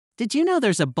Did you know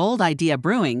there's a bold idea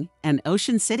brewing, an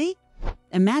ocean city?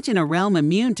 Imagine a realm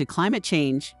immune to climate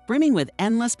change, brimming with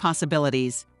endless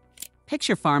possibilities.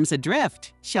 Picture farms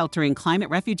adrift, sheltering climate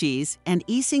refugees and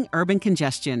easing urban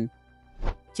congestion.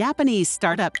 Japanese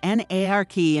startup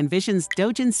NARK envisions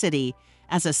Dogen City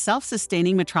as a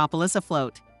self-sustaining metropolis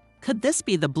afloat. Could this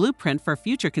be the blueprint for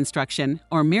future construction,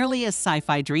 or merely a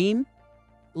sci-fi dream?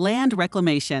 Land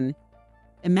reclamation.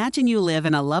 Imagine you live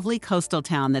in a lovely coastal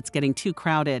town that's getting too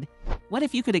crowded. What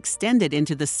if you could extend it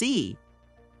into the sea?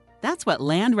 That's what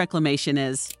land reclamation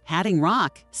is, adding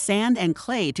rock, sand, and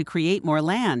clay to create more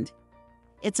land.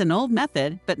 It's an old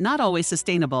method, but not always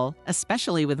sustainable,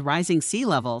 especially with rising sea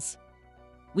levels.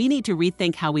 We need to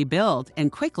rethink how we build,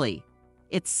 and quickly.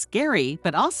 It's scary,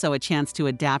 but also a chance to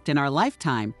adapt in our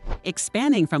lifetime,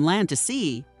 expanding from land to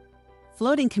sea.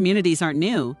 Floating communities aren't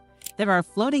new. There are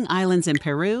floating islands in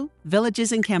Peru,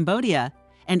 villages in Cambodia,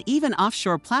 and even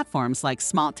offshore platforms like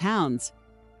small towns.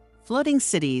 Floating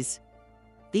cities.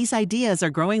 These ideas are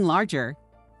growing larger.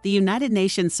 The United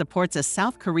Nations supports a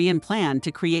South Korean plan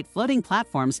to create floating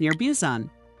platforms near Busan.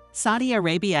 Saudi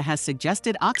Arabia has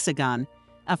suggested Oxagon,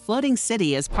 a floating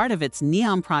city, as part of its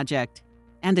NEOM project.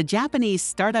 And a Japanese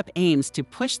startup aims to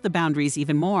push the boundaries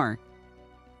even more.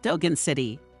 Dogen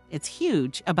City. It's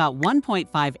huge, about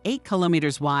 1.58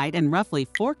 kilometers wide and roughly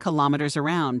 4 kilometers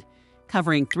around,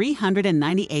 covering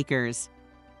 390 acres.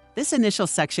 This initial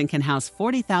section can house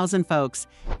 40,000 folks,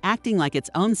 acting like its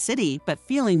own city but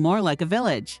feeling more like a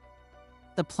village.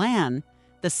 The plan: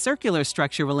 the circular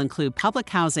structure will include public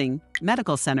housing,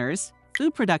 medical centers,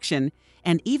 food production,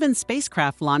 and even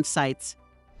spacecraft launch sites.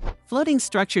 Floating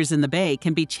structures in the bay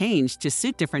can be changed to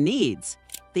suit different needs.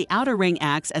 The outer ring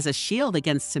acts as a shield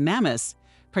against tsunamis,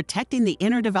 protecting the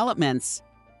inner developments.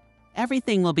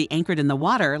 Everything will be anchored in the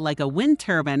water like a wind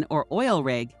turbine or oil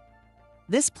rig.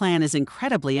 This plan is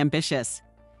incredibly ambitious.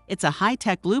 It's a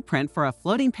high-tech blueprint for a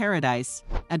floating paradise,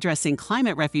 addressing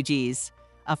climate refugees,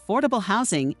 affordable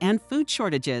housing, and food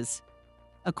shortages.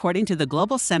 According to the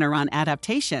Global Center on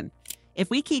Adaptation, if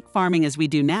we keep farming as we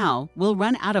do now, we'll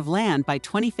run out of land by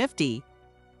 2050.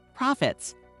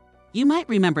 Profits. You might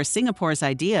remember Singapore's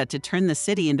idea to turn the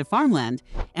city into farmland,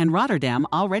 and Rotterdam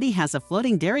already has a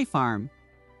floating dairy farm.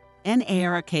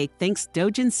 NARK thinks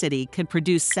Dogen City could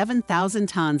produce 7,000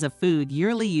 tons of food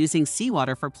yearly using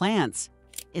seawater for plants.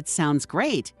 It sounds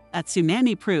great, a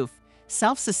tsunami-proof,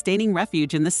 self-sustaining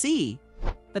refuge in the sea.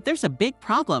 But there's a big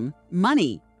problem: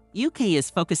 money. UK is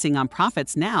focusing on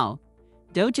profits now.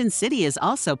 Dogen City is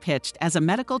also pitched as a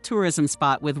medical tourism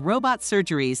spot with robot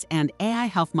surgeries and AI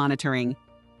health monitoring.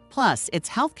 Plus, its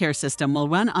healthcare system will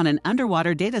run on an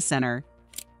underwater data center.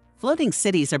 Floating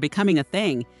cities are becoming a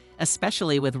thing,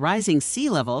 especially with rising sea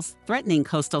levels threatening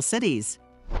coastal cities.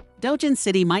 Dogen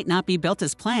City might not be built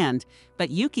as planned, but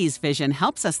Yuki's vision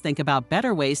helps us think about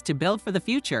better ways to build for the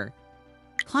future.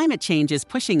 Climate change is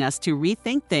pushing us to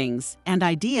rethink things, and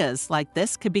ideas like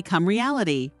this could become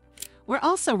reality. We're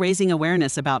also raising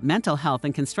awareness about mental health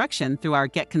and construction through our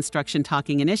Get Construction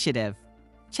Talking initiative.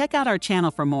 Check out our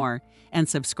channel for more, and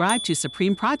subscribe to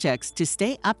Supreme Projects to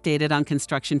stay updated on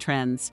construction trends.